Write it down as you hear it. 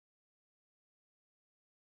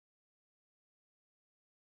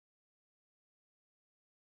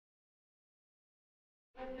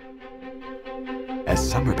As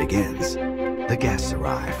summer begins, the guests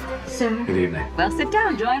arrive. Sir. Good evening. Well, sit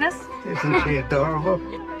down, join us. Isn't she adorable?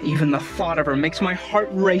 Even the thought of her makes my heart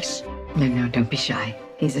race. No, don't be shy.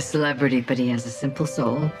 He's a celebrity, but he has a simple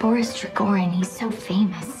soul. Boris Trigorin, he's so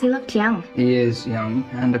famous. He looked young. He is young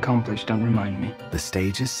and accomplished, don't remind me. The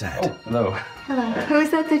stage is set Hello. Hello. Who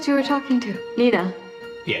is that you were talking to? Nina.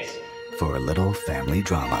 Yes. for a little family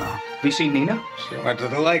drama. Have you seen Nina? She went to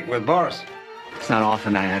the lake with Boris. It's not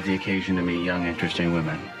often I have the occasion to meet young, interesting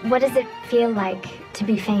women. What does it feel like to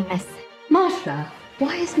be famous? Masha,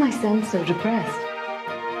 why is my son so depressed?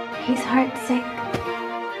 He's heartsick.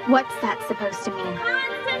 What's that supposed to mean?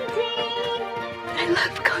 Constantine! I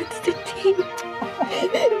love Constantine.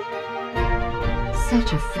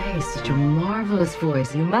 Such a face, such a marvelous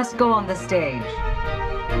voice. You must go on the stage.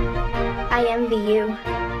 I envy you.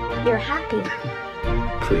 You're happy.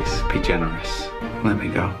 Please, be generous. Let me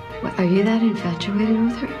go. What, are you that infatuated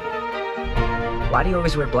with her? Why do you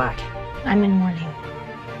always wear black? I'm in mourning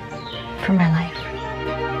for my life.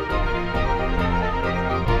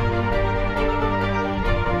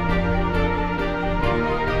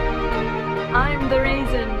 I'm the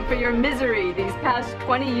reason for your misery these past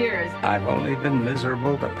 20 years. I've only been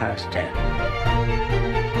miserable the past 10.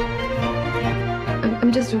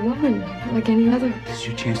 I'm just a woman, like any other. This is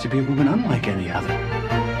your chance to be a woman unlike any other.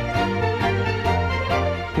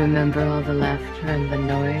 Remember all the laughter and the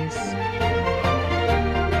noise?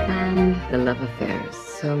 And the love affairs.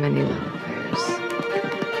 So many love affairs.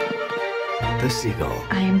 The Seagull.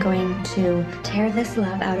 I am going to tear this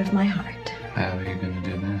love out of my heart. How are you gonna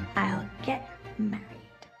do that? I'll get married.